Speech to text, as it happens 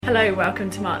Hello, welcome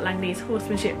to Mark Langley's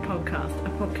Horsemanship Podcast, a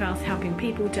podcast helping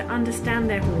people to understand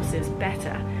their horses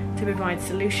better, to provide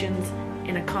solutions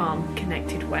in a calm,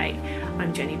 connected way.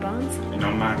 I'm Jenny Barnes. And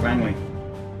I'm Mark Langley.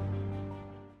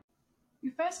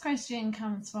 Your first question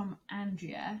comes from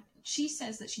Andrea. She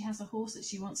says that she has a horse that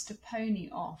she wants to pony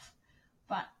off,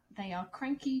 but they are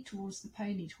cranky towards the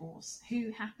ponied horse,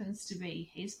 who happens to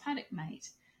be his paddock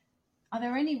mate. Are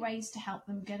there any ways to help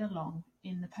them get along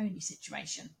in the pony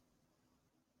situation?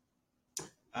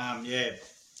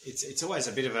 It's always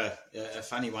a bit of a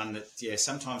funny one that,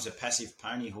 sometimes a passive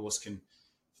pony horse can,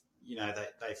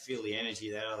 they feel the energy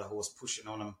of that other horse pushing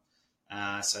on them.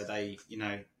 So they,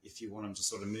 if you want them to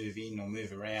sort of move in or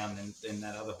move around, then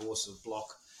that other horse will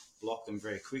block them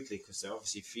very quickly because they're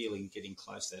obviously feeling getting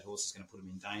close to that horse is going to put them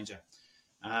in danger.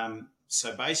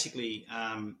 So basically,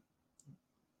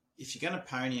 if you're going to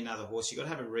pony another horse, you've got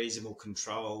to have a reasonable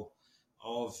control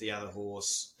of the other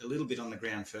horse, a little bit on the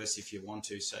ground first if you want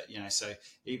to. So, so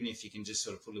even if you can just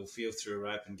sort of put a little feel through a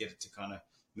rope and get it to kind of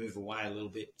move away a little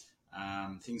bit,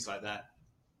 things like that,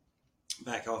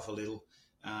 back off a little.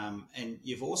 And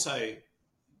you've also,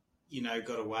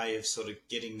 got a way of sort of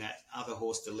getting that other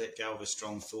horse to let go of a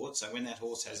strong thought. So when that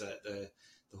horse has the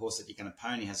horse that you're going to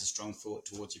pony has a strong thought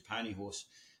towards your pony horse,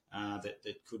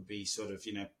 that could be sort of,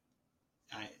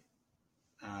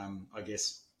 I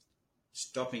guess,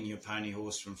 stopping your pony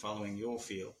horse from following your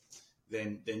feel,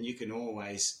 then you can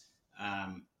always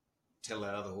tell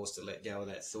that other horse to let go of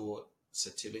that thought, so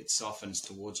till it softens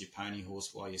towards your pony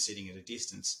horse while you're sitting at a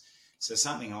distance. So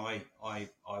something I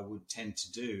would tend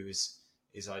to do is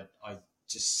I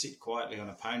just sit quietly on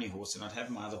a pony horse, and I'd have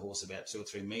my other horse about 2 or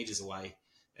 3 meters away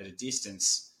at a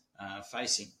distance,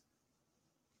 facing.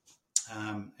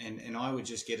 And I would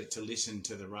just get it to listen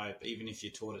to the rope, even if you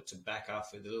taught it to back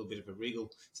off with a little bit of a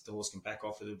wriggle, so the horse can back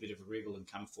off with a little bit of a wriggle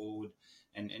and come forward,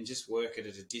 and just work it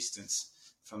at a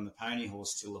distance from the pony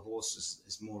horse till the horse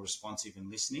is more responsive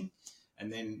and listening.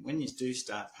 And then when you do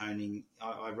start ponying,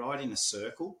 I ride in a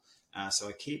circle, so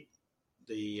I keep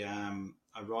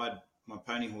I ride my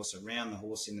pony horse around the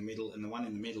horse in the middle, and the one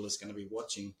in the middle is going to be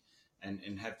watching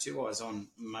and have 2 eyes on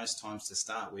most times to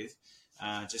start with.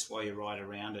 Just while you ride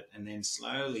around it, and then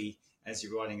slowly, as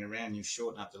you're riding around, you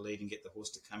shorten up the lead and get the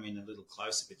horse to come in a little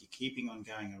closer, but you're keeping on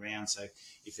going around. So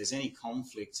if there's any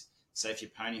conflict, say if your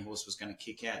pony horse was going to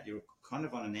kick out, you're kind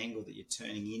of on an angle that you're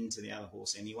turning into the other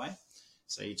horse anyway.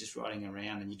 So you're just riding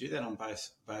around, and you do that on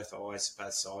both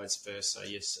sides first. So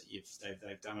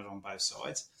they've done it on both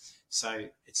sides. So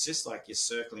it's just like you're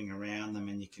circling around them,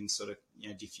 and you can sort of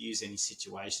diffuse any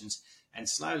situations. And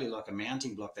slowly, like a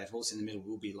mounting block, that horse in the middle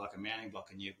will be like a mounting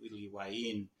block, and you whittle your way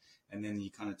in, and then you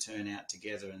kind of turn out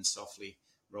together and softly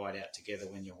ride out together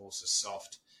when your horse is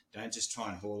soft. Don't just try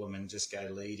and haul them and just go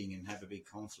leading and have a big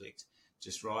conflict.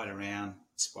 Just ride around,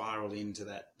 spiral into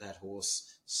that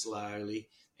horse slowly.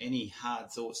 Any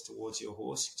hard thoughts towards your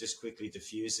horse, just quickly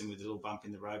diffuse them with a little bump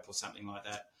in the rope or something like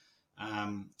that.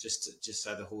 Just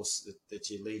so the horse that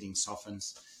you're leading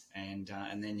softens, and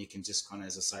then you can just kind of,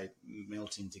 as I say,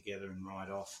 melt in together and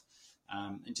ride off,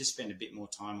 and just spend a bit more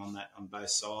time on that on both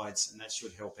sides, and that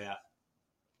should help out.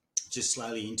 Just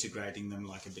slowly integrating them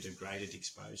like a bit of graded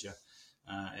exposure,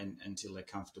 and until they're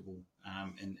comfortable,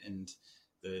 and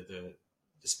the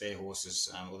spare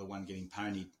horses or the one getting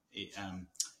ponied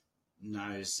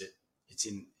knows that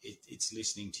it's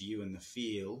listening to you and the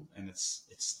feel, and it's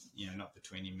not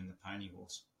between him and the pony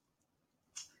horse.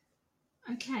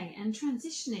 Okay, and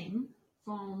transitioning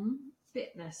from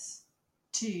bitless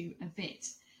to a bit.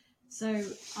 So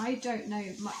I don't know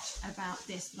much about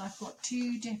this, but I've got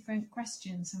 2 different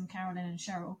questions from Carolyn and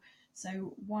Cheryl.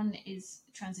 So one is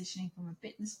transitioning from a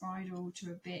bitless bridle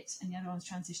to a bit, and the other one's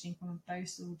transitioning from a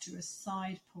bossel to a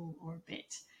side pull or a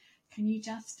bit. Can you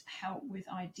just help with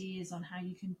ideas on how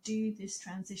you can do this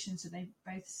transition so they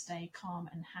both stay calm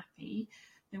and happy?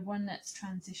 The one that's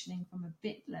transitioning from a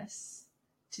bitless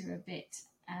to a bit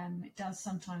does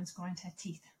sometimes grind her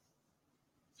teeth.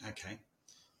 Okay.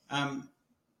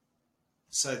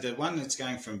 So the one that's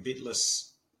going from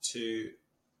bitless to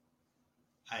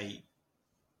a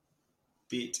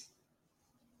bit,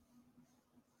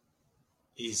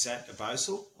 is that a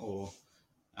bossel or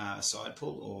a side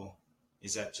pull, or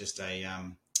is that just a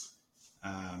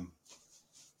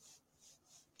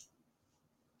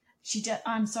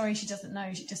I'm sorry, she doesn't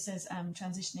know. She just says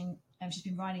transitioning. She's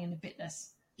been riding in a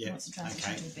bitless. Yeah. Wants to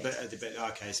transition to a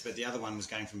bit. But the other one was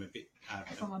going from a bit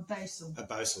from a bossel. A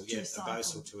bossel, yeah, a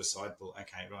bossel to a side pull.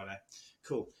 Okay, righto,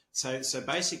 cool. So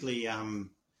basically,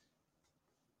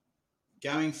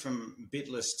 going from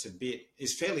bitless to bit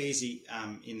is fairly easy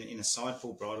in a side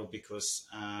pull bridle because,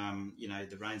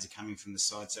 the reins are coming from the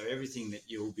side. So everything that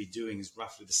you'll be doing is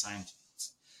roughly the same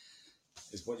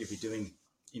as what you'll be doing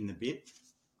in the bit.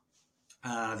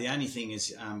 The only thing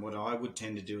is what I would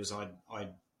tend to do is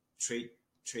I'd treat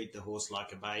the horse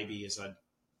like a baby, as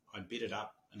I'd bit it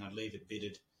up and I'd leave it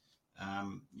bitted,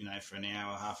 for an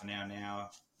hour, half an hour,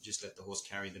 just let the horse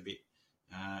carry the bit.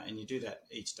 And you do that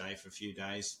each day for a few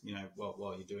days,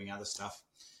 while you're doing other stuff.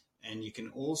 And you can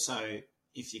also,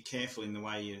 if you're careful in the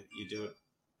way you do it,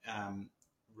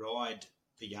 ride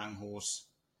the young horse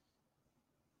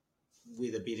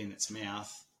with a bit in its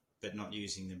mouth, but not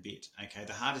using the bit. Okay,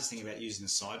 the hardest thing about using the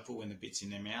side pull when the bit's in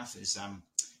their mouth is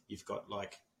you've got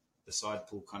like the side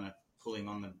pull kind of pulling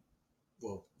on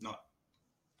not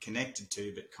connected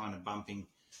to, but kind of bumping,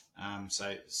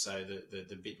 so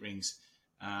the bit rings.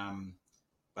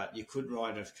 But you could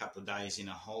ride it a couple of days in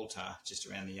a halter just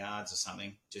around the yards or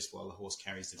something, just while the horse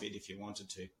carries the bit if you wanted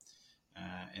to.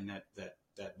 And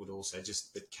that would also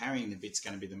but carrying the bit's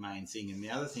going to be the main thing. And the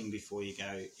other thing before you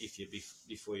go,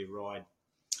 before you ride,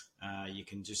 you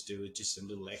can just do just some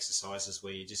little exercises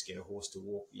where you just get a horse to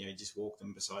walk, just walk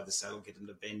them beside the saddle, get them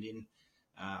to bend in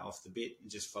off the bit and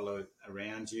just follow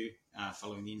around you,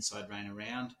 following the inside rein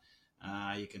around.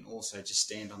 You can also just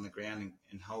stand on the ground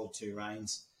and hold two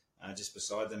reins just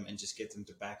beside them and just get them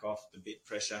to back off the bit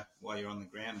pressure while you're on the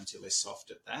ground until they're soft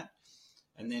at that.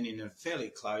 And then in a fairly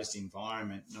closed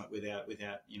environment, not without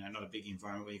not a big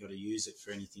environment where you've got to use it for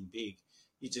anything big,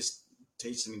 you just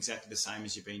teach them exactly the same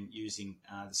as you've been using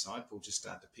the side pull. Just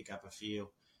start to pick up a feel,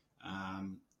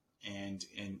 and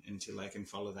until they can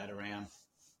follow that around.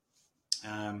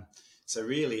 So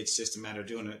really, it's just a matter of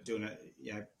doing it.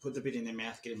 Put the bit in their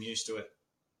mouth, get them used to it,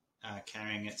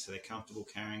 carrying it so they're comfortable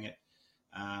carrying it.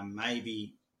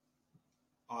 Maybe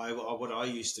what I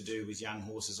used to do with young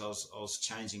horses, I was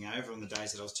changing over on the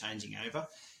days that I was changing over.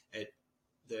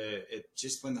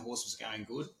 Just when the horse was going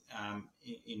good,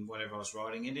 in whatever I was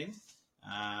riding it in,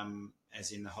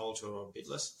 as in the halter or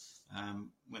bitless,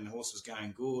 when the horse was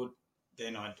going good,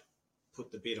 then I'd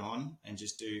put the bit on and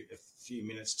just do a few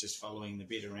minutes just following the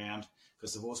bit around,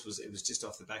 because it was just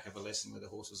off the back of a lesson where the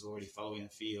horse was already following a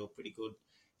field pretty good,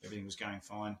 everything was going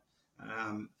fine,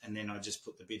 and then I just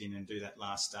put the bit in and do that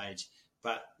last stage.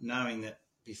 But knowing that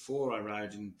before I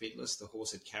rode in bitless, the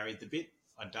horse had carried the bit,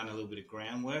 I'd done a little bit of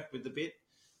groundwork with the bit,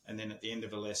 and then at the end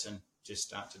of a lesson, just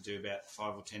start to do about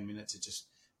 5 or 10 minutes of just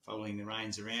following the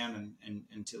reins around and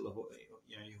until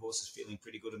your horse is feeling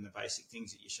pretty good in the basic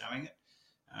things that you're showing it,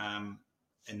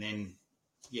 and then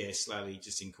slowly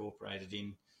just incorporate it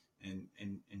in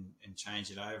and change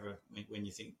it over when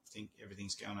you think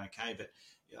everything's going okay. But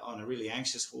on a really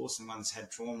anxious horse and one that's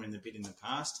had trauma in the bit in the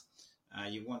past,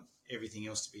 you want everything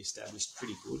else to be established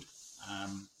pretty good,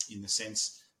 in the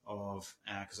sense of,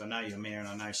 because I know your mare and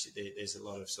I know there's a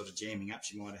lot of sort of jamming up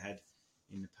she might have had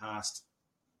in the past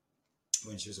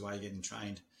when she was away getting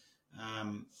trained.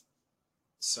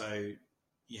 So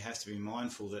you have to be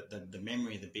mindful that the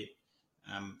memory of the bit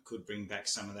could bring back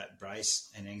some of that brace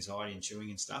and anxiety and chewing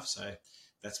and stuff. So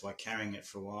that's why carrying it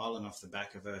for a while and off the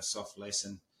back of a soft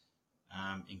lesson,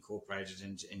 incorporate it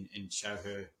and show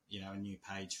her, a new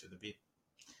page for the bit.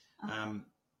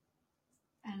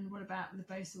 And what about the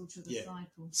Bosul to the side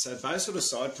pull? So Bosul to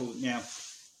side pull. Now,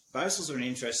 Bosuls are an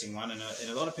interesting one, and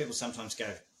a lot of people sometimes go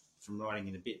from riding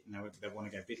in a bit, and they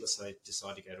want to go bitless, so they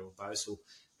decide to go to a Bosul.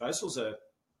 Bosuls are,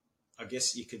 I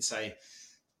guess you could say,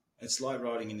 it's like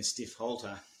riding in a stiff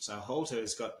halter. So a halter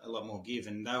has got a lot more give,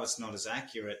 and though it's not as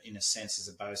accurate in a sense as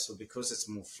a Bosul, because it's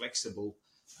more flexible,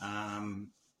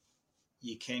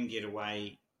 you can get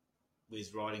away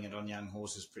with riding it on young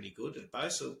horses pretty good. At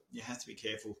Bosul, you have to be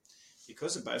careful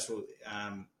because of Bosul.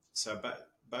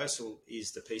 Bosul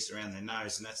is the piece around their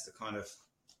nose, and that's the kind of,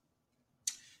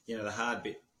 the hard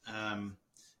bit, and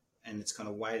it's kind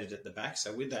of weighted at the back.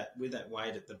 So with that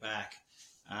weight at the back,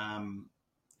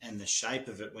 and the shape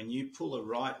of it, when you pull a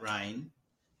right rein,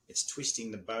 it's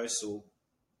twisting the Bosul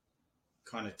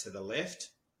kind of to the left,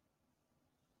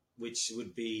 which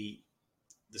would be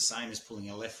the same as pulling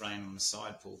a left rein on the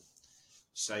side pull.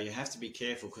 So you have to be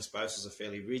careful because Bosuls are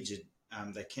fairly rigid.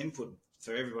 They can put,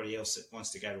 for everybody else that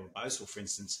wants to go to a Bosul, for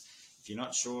instance, if you're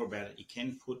not sure about it, you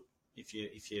can put, you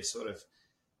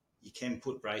can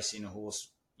put brace in a horse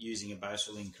using a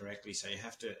Bosul incorrectly. So you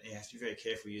have to be very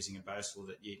careful using a Bosul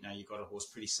that you've got a horse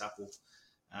pretty supple,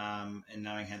 and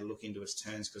knowing how to look into its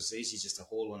turns, because it's easy just to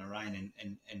haul on a rein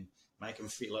and make them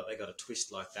feel like they got a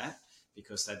twist like that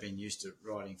because they've been used to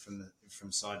riding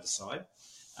from side to side.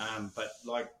 But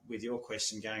like with your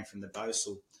question, going from the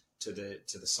Bosul to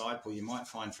the side pull, you might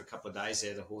find for a couple of days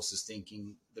there the horse is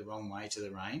thinking the wrong way to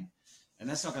the rein, and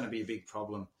that's not going to be a big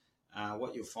problem.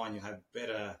 What you'll find, you'll have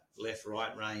better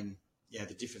left-right rein.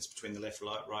 The difference between the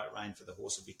left-right rein for the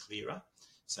horse will be clearer.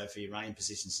 So for your rein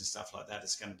positions and stuff like that,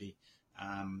 it's going to be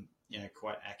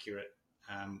quite accurate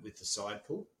with the side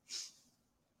pull.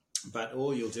 But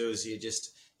all you'll do is you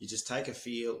just take a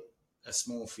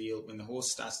small feel. When the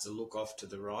horse starts to look off to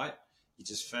the right, you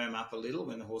just firm up a little.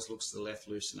 When the horse looks to the left,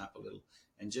 loosen up a little,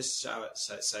 and just show it.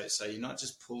 So you're not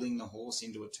just pulling the horse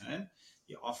into a turn.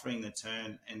 You're offering the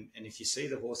turn, and if you see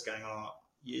the horse going,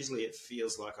 usually it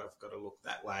feels like I've got to look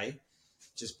that way,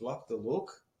 just block the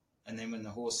look, and then when the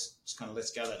horse just kind of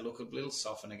lets go that look a little,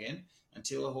 soften again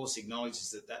until the horse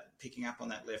acknowledges that picking up on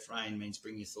that left rein means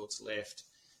bring your thoughts left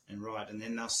and right, and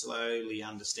then they'll slowly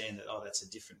understand that, that's a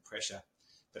different pressure.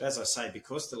 But as I say,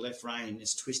 because the left rein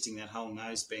is twisting that whole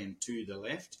nose band to the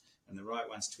left and the right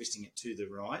one's twisting it to the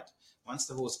right, once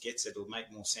the horse gets it, it'll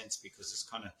make more sense because it's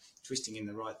kind of twisting in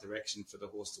the right direction for the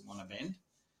horse to want to bend.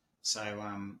 So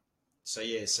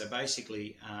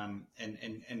basically, and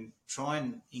try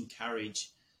and encourage,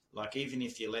 like even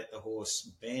if you let the horse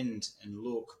bend and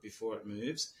look before it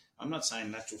moves. I'm not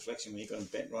saying lateral flexion where you've got them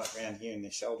bent right around here and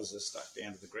their shoulders are stuck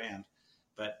down to the ground,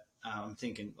 but I'm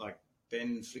thinking like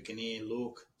bend, flick an ear,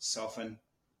 look, soften,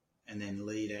 and then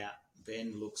lead out.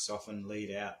 Bend, look, soften,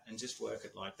 lead out, and just work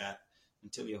it like that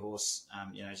until your horse,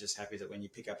 just happy that when you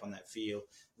pick up on that feel,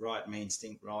 right means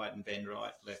think right and bend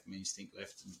right, left means think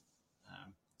left and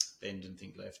bend and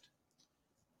think left.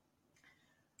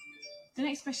 The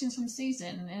next question is from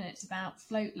Susan, and it's about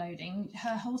float loading.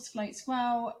 Her horse floats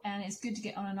well, and it's good to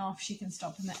get on and off. She can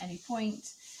stop him at any point,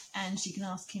 and she can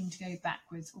ask him to go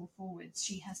backwards or forwards.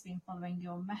 She has been following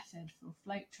your method for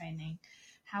float training.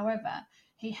 However,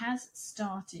 he has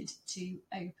started to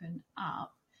open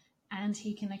up, and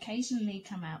he can occasionally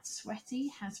come out sweaty,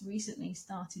 has recently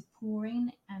started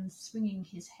pawing and swinging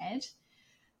his head,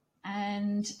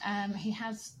 and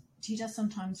he does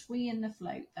sometimes wee in the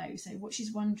float though. So what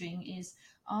she's wondering is,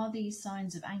 are these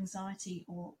signs of anxiety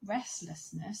or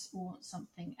restlessness or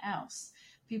something else?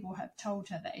 People have told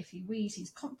her that if he wees, he's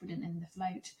confident in the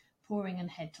float. Pawing and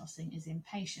head tossing is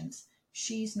impatience.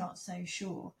 She's not so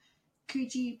sure.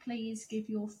 Could you please give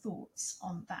your thoughts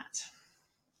on that?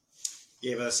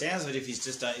 Yeah, but it sounds like if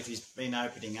he's been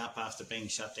opening up after being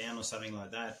shut down or something like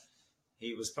that,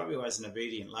 he was probably always an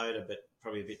obedient loader, but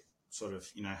probably a bit sort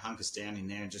of, hunkers down in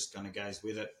there and just kind of goes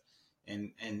with it.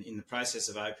 And in the process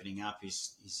of opening up,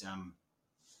 he's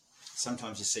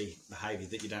sometimes you see behaviour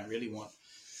that you don't really want.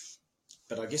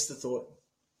 But I guess the thought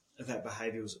of that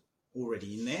behaviour was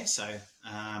already in there. So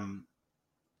now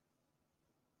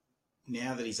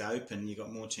that he's open, you've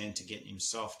got more chance of getting him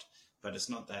soft, but it's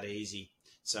not that easy.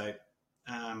 So,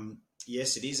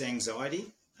 yes, it is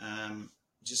anxiety.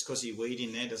 Just because he weed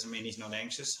in there doesn't mean he's not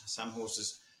anxious. Some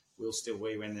horses will still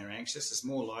wee when they're anxious. It's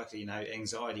more likely,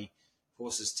 anxiety,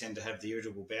 horses tend to have the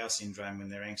irritable bowel syndrome when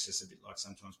they're anxious, a bit like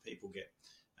sometimes people get.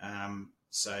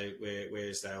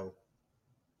 Whereas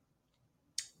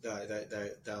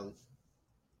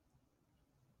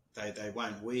they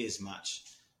won't wee as much,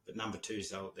 but number twos,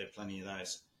 there are plenty of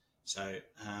those. So,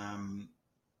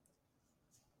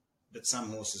 but some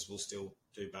horses will still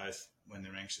do both when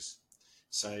they're anxious.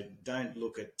 So don't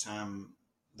look at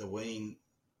the weeing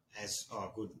as,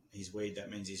 good, he's weed,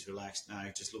 that means he's relaxed. No,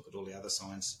 just look at all the other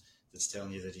signs that's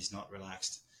telling you that he's not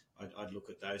relaxed. I'd look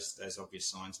at those obvious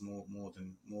signs more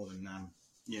than what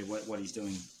he's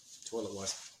doing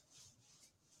toilet-wise.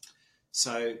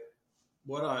 So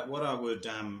what I would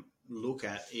look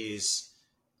at is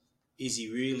he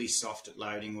really soft at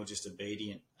loading or just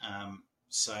obedient? I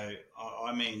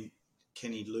mean,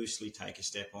 can he loosely take a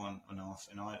step on and off?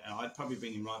 And I'd probably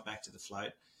bring him right back to the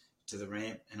float, to the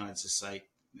ramp, and I'd just say,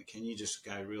 can you just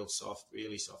go real soft,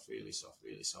 really soft, really soft,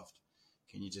 really soft?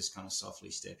 Can you just kind of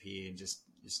softly step here and just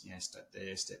step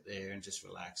there, and just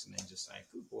relax, and then just say,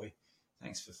 good boy,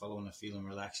 thanks for following the feel and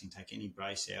relaxing. Take any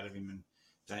brace out of him, and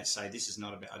don't say, this is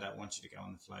not about, I don't want you to go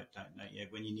on the float.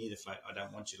 When you're near the float, I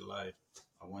don't want you to load.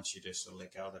 I want you to sort of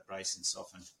let go of the brace and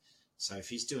soften. So if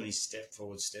he's doing his step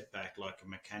forward, step back like a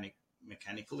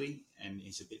mechanically, and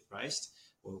he's a bit braced,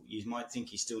 well, you might think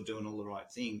he's still doing all the right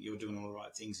thing. You're doing all the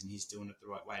right things, and he's doing it the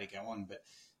right way to go on. But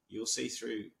you'll see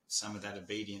through some of that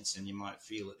obedience, and you might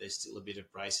feel that there's still a bit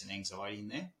of brace and anxiety in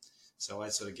there. So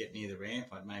I'd sort of get near the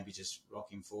ramp. I'd maybe just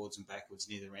rock him forwards and backwards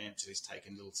near the ramp till he's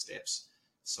taking little steps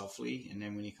softly. And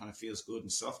then when he kind of feels good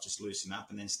and soft, just loosen up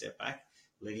and then step back.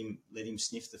 Let him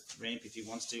sniff the ramp if he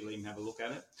wants to. Let him have a look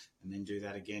at it, and then do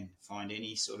that again. Find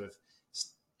any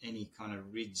kind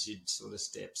of rigid sort of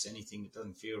steps, anything that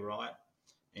doesn't feel right.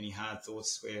 any hard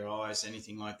thoughts, square eyes,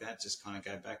 anything like that, just kind of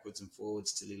go backwards and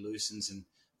forwards till he loosens and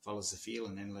follows the feel,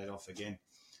 and then let off again,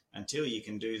 until you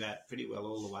can do that pretty well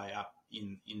all the way up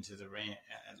into the ramp,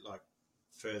 like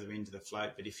further into the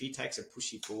float. But if he takes a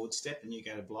pushy forward step and you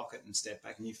go to block it and step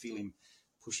back and you feel him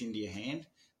push into your hand,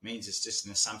 means it's just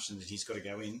an assumption that he's got to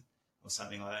go in or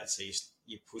something like that. So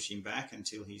you push him back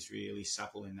until he's really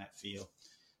supple in that feel.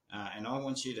 And I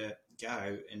want you to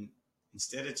go and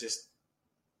instead of just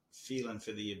feeling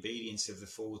for the obedience of the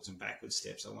forwards and backwards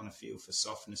steps, I want to feel for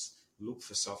softness, look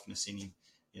for softness in him,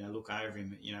 look over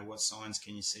him, what signs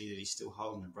can you see that he's still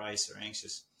holding a brace or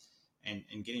anxious, and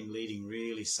get him leading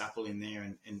really supple in there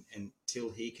and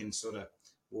until he can sort of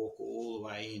walk all the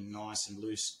way in nice and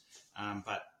loose.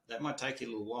 But that might take you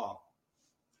a little while,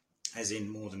 as in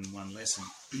more than one lesson.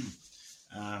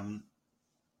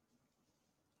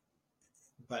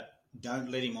 But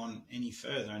don't let him on any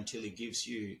further until he gives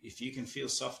you, if you can feel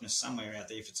softness somewhere out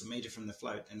there, if it's a metre from the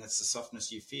float and that's the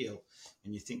softness you feel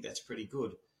and you think that's pretty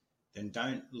good, then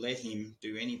don't let him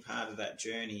do any part of that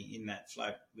journey in that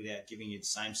float without giving you the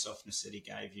same softness that he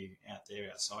gave you out there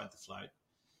outside the float.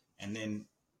 And then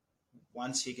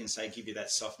once he can give you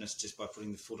that softness just by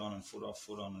putting the foot on and foot off,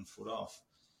 foot on and foot off,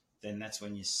 then that's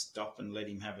when you stop and let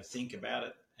him have a think about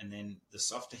it. And then the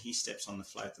softer he steps on the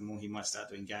float, the more he might start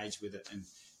to engage with it and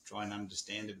try and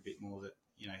understand it a bit more that,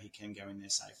 he can go in there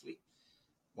safely.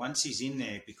 Once he's in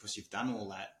there, because you've done all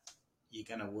that, you're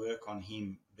going to work on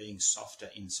him being softer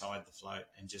inside the float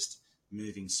and just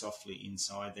moving softly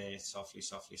inside there, softly,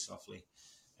 softly, softly,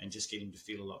 and just get him to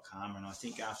feel a lot calmer. And I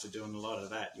think after doing a lot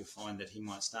of that, you'll find that he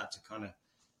might start to kind of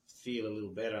feel a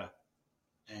little better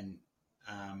and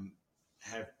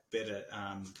have better,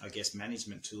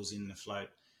 management tools in the float,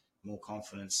 more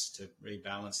confidence to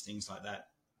rebalance, things like that.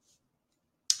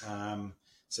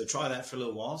 So try that for a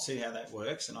little while, see how that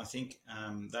works. And I think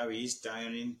though he is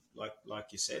down in,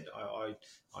 like you said, I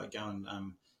go and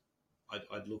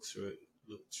I'd look through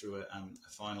a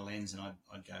finer lens, and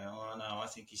I'd go, oh no, I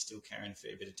think he's still carrying a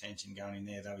fair bit of tension going in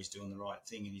there, though he's doing the right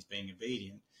thing and he's being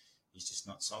obedient. He's just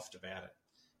not soft about it.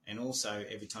 And also,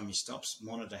 every time he stops,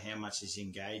 monitor how much he's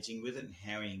engaging with it and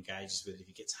how he engages with it. If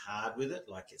he gets hard with it,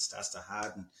 like it starts to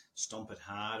harden, stomp it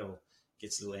hard, or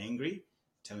gets a little angry,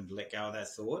 tell him to let go of that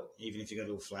thought. Even if you've got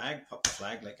a little flag, pop the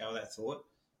flag, let go of that thought,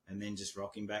 and then just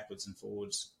rock him backwards and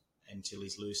forwards until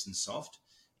he's loose and soft.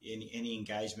 Any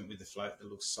engagement with the float that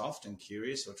looks soft and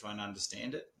curious or trying to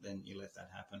understand it, then you let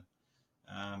that happen.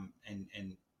 And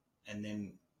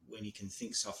then when he can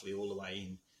think softly all the way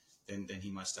in, then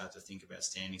he might start to think about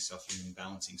standing softly and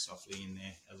balancing softly in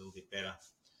there a little bit better.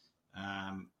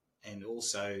 And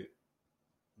also,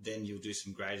 then you'll do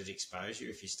some graded exposure.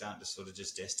 If you're starting to sort of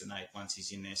just destinate once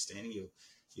he's in there standing,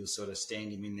 you'll sort of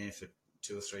stand him in there for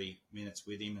 2 or 3 minutes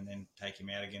with him and then take him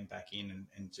out again back in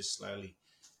and just slowly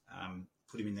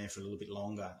put him in there for a little bit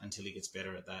longer until he gets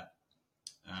better at that.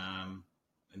 And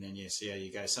then, see how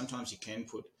you go. Sometimes you can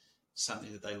put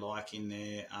something that they like in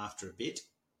there after a bit,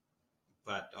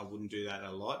 but I wouldn't do that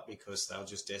a lot because they'll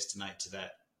just destinate to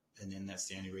that, and then that's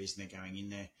the only reason they're going in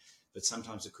there. But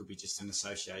sometimes it could be just an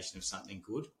association of something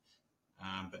good,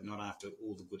 but not after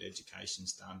all the good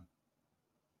education's done.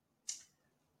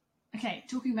 Okay,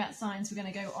 talking about signs, we're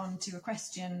going to go on to a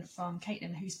question from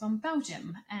Caitlin, who's from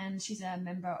Belgium, and she's a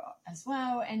member as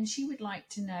well, and she would like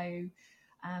to know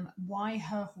why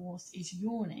her horse is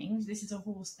yawning. This is a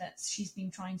horse that she's been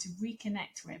trying to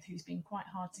reconnect with, who's been quite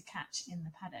hard to catch in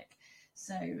the paddock.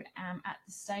 So at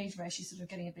the stage where she's sort of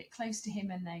getting a bit close to him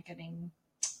and they're getting...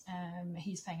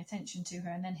 he's paying attention to her,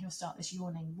 and then he'll start this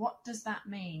yawning. What does that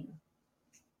mean?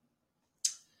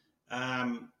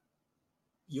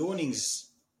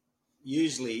 Yawning's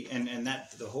usually, and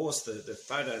that the horse, the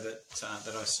photo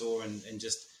that I saw, and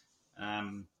just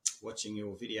watching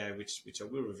your video, which I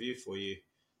will review for you,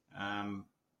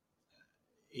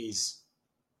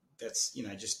 that's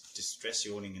just stress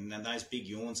yawning, and then those big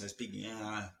yawns, those big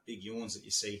yawns that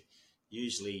you see,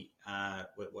 usually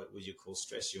what would you call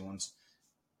stress yawns.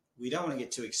 We don't want to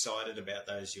get too excited about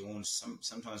those yawns.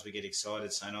 Sometimes we get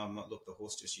excited saying, "Oh, look, the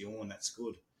horse just yawned. That's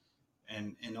good."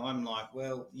 And I'm like,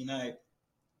 well,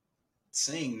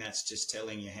 seeing that's just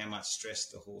telling you how much stress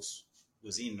the horse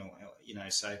was in, or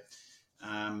So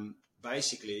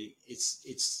basically,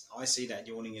 it's I see that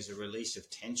yawning as a release of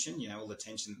tension. All the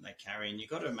tension that they carry, and you've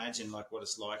got to imagine like what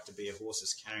it's like to be a horse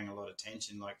that's carrying a lot of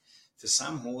tension. Like for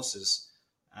some horses.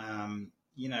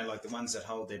 Like the ones that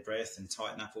hold their breath and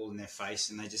tighten up all in their face,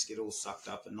 and they just get all sucked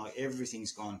up and like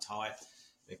everything's gone tight.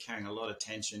 They're carrying a lot of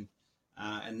tension.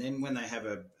 And then when they have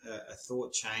a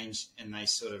thought change and they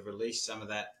sort of release some of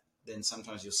that, then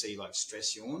sometimes you'll see like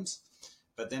stress yawns.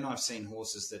 But then I've seen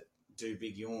horses that do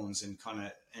big yawns and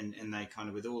they kind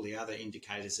of, with all the other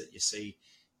indicators that you see,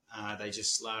 they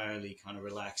just slowly kind of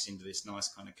relax into this nice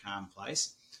kind of calm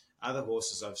place. Other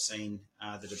horses I've seen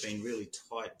that have been really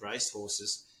tight braced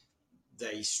horses,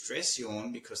 they stress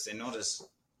yawn because they're not as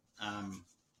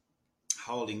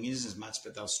holding in as much,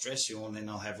 but they'll stress yawn, then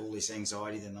they'll have all this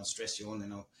anxiety, then they'll stress yawn, then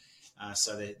they'll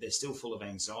so they're still full of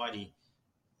anxiety,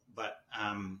 but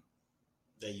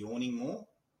they're yawning more.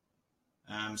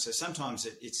 So sometimes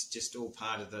it's just all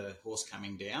part of the horse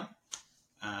coming down.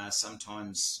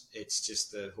 Sometimes it's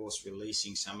just the horse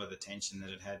releasing some of the tension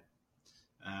that it had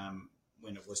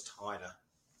when it was tighter.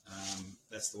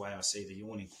 That's the way I see the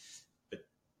yawning. But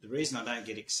the reason I don't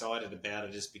get excited about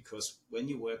it is because when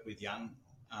you work with young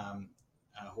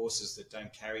horses that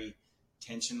don't carry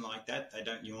tension like that, they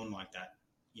don't yawn like that.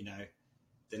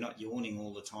 They're not yawning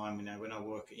all the time. When I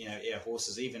work, our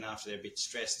horses, even after they're a bit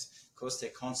stressed, of course, they're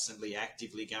constantly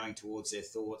actively going towards their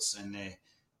thoughts, and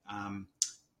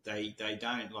they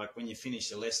don't, like when you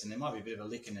finish a lesson, there might be a bit of a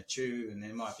lick and a chew, and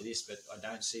there might be this, but I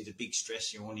don't see the big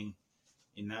stress yawning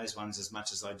in those ones as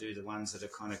much as I do the ones that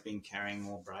have kind of been carrying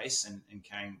more brace and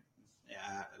carrying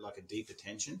like a deeper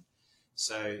tension.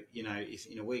 So, if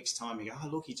in a week's time you go, oh,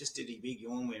 look, he just did a big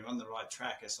yawn, we're on the right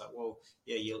track. It's like, well,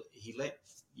 yeah,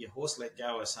 your horse let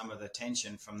go of some of the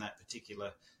tension from that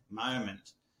particular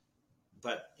moment.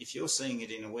 But if you're seeing it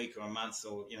in a week or a month,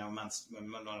 or, a month,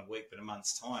 not a week, but a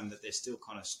month's time, that they're still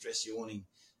kind of stress yawning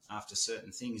after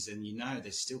certain things, then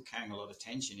they're still carrying a lot of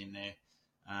tension in there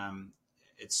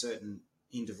at certain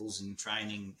intervals in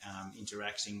training,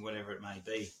 interacting, whatever it may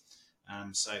be.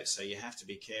 So you have to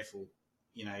be careful.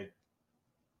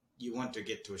 You want to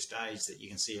get to a stage that you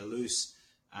can see a loose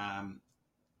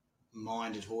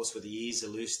minded horse where the ears are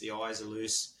loose, the eyes are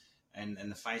loose, and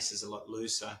the face is a lot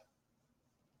looser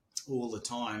all the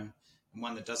time, and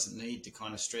one that doesn't need to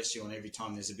kind of stress you on every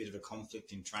time there's a bit of a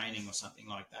conflict in training or something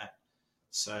like that.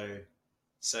 So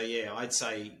yeah, I'd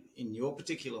say in your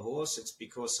particular horse, it's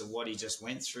because of what he just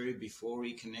went through before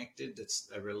he connected.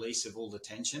 It's a release of all the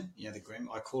tension.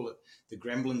 I call it the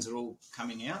gremlins are all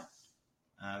coming out.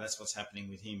 That's what's happening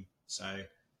with him. So,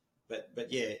 but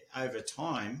yeah, over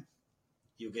time,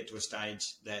 you'll get to a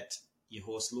stage that your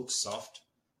horse looks soft,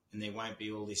 and there won't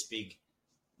be all this big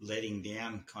letting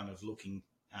down kind of looking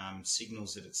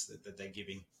signals that they're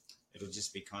giving. It'll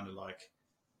just be kind of like,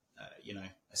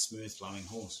 a smooth flowing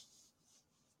horse.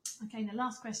 Okay, the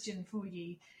last question for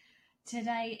you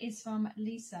today is from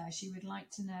Lisa. She would like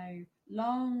to know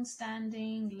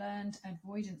long-standing learned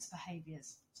avoidance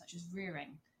behaviours, such as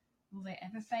rearing. Will they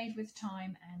ever fade with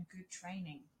time and good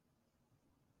training?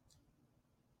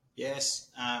 Yes.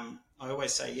 I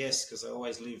always say yes, because I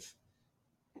always live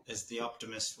as the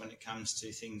optimist when it comes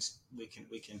to things we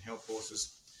can help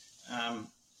horses.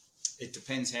 It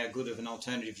depends how good of an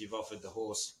alternative you've offered the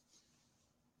horse.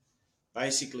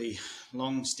 Basically,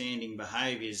 long-standing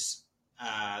behaviours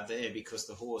are there because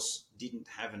the horse didn't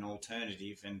have an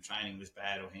alternative and training was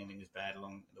bad or handling was bad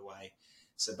along the way.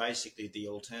 So basically the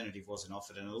alternative wasn't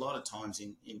offered. And a lot of times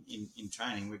in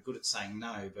training, we're good at saying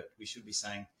no, but we should be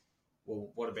saying, well,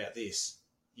 what about this?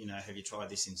 Have you tried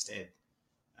this instead?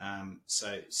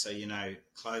 So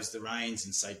close the reins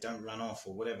and say, don't run off,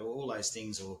 or whatever, all those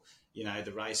things. Or,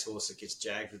 the racehorse that gets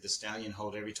jagged with the stallion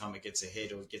hold every time it gets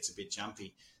ahead or it gets a bit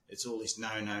jumpy. It's all this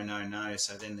no, no, no, no.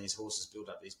 So then these horses build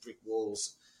up these brick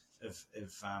walls of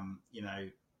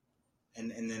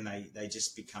and then they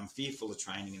just become fearful of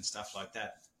training and stuff like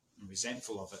that and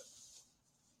resentful of it.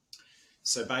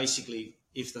 So basically,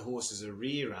 if the horse is a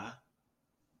rearer,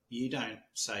 you don't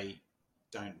say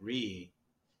don't rear.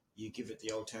 You give it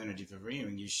the alternative of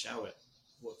rearing. You show it.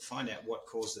 Find out what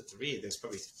caused it to rear. There's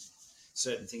probably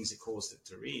certain things that caused it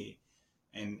to rear,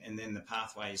 and then the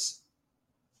pathways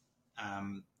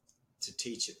to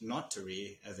teach it not to rear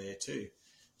are there too.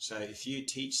 So if you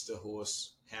teach the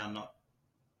horse how not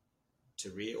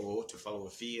to rear or to follow a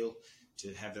feel,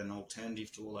 to have an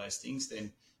alternative to all those things,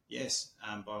 then yes,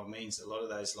 by all means, a lot of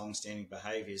those long-standing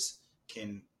behaviours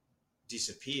can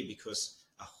disappear, because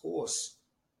a horse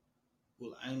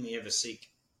will only ever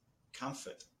seek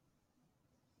comfort,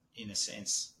 in a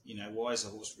sense. Why is a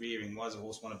horse rearing? Why does a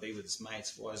horse want to be with its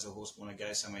mates? Why does a horse want to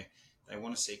go somewhere? They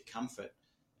want to seek comfort.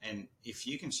 And if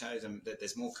you can show them that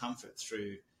there's more comfort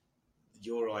through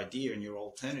your idea and your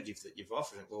alternative that you've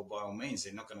offered it, well, by all means,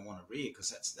 they're not going to want to rear, because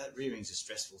that rearing is a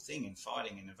stressful thing, and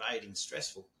fighting and evading is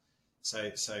stressful. So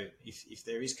if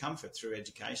there is comfort through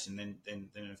education, then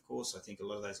of course I think a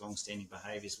lot of those long-standing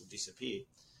behaviours will disappear.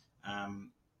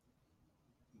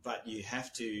 But you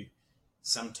have to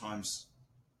sometimes,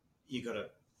 you got to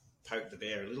poke the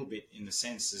bear a little bit, in the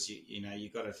sense as you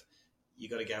got to you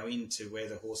got to go into where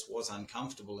the horse was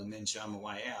uncomfortable and then show them a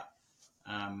way out.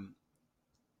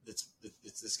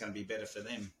 That's going to be better for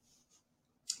them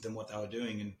than what they were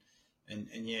doing. And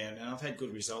I've had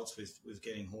good results with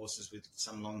getting horses with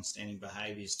some long-standing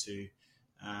behaviours to,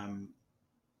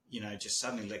 just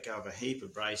suddenly let go of a heap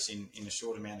of brace in a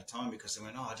short amount of time, because they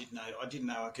went, I didn't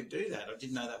know I could do that. I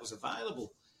didn't know that was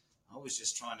available. I was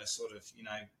just trying to sort of,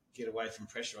 get away from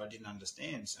pressure I didn't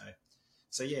understand.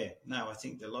 I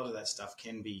think a lot of that stuff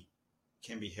can be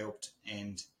helped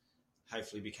and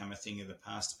hopefully become a thing of the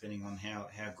past, depending on how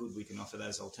good we can offer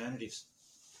those alternatives.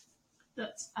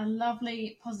 That's a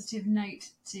lovely positive note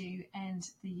to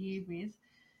end the year with.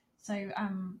 So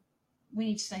we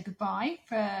need to say goodbye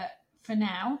for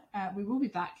now. We will be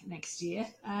back next year.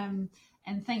 And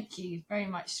thank you very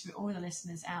much for all the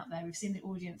listeners out there. We've seen the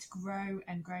audience grow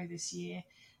and grow this year,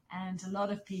 and a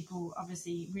lot of people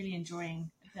obviously really enjoying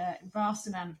the vast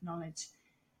amount of knowledge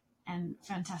and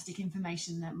fantastic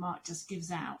information that Mark just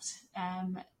gives out.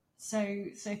 So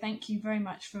thank you very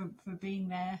much for being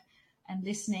there and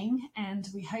listening, and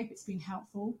we hope it's been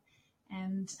helpful.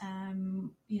 And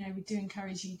we do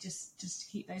encourage you just to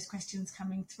keep those questions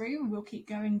coming through. We'll keep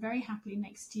going very happily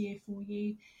next year for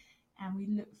you, and we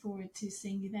look forward to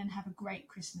seeing you then. Have a great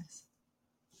Christmas.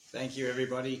 Thank you,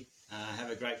 everybody. Have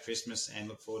a great Christmas, and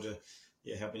look forward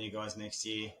to helping you guys next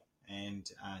year. And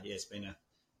it's been a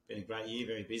great year,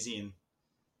 very busy,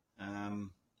 and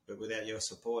but without your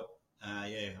support,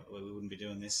 we wouldn't be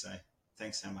doing this. So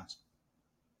thanks so much.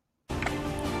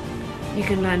 You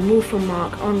can learn more from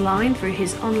Mark online through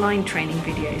his online training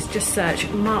videos. Just search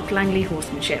Mark Langley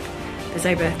Horsemanship. There's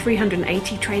over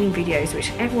 380 training videos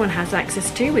which everyone has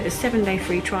access to with a 7-day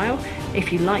free trial.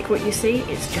 If you like what you see,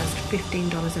 it's just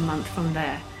 $15 a month from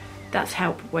there. That's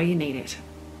help where you need it.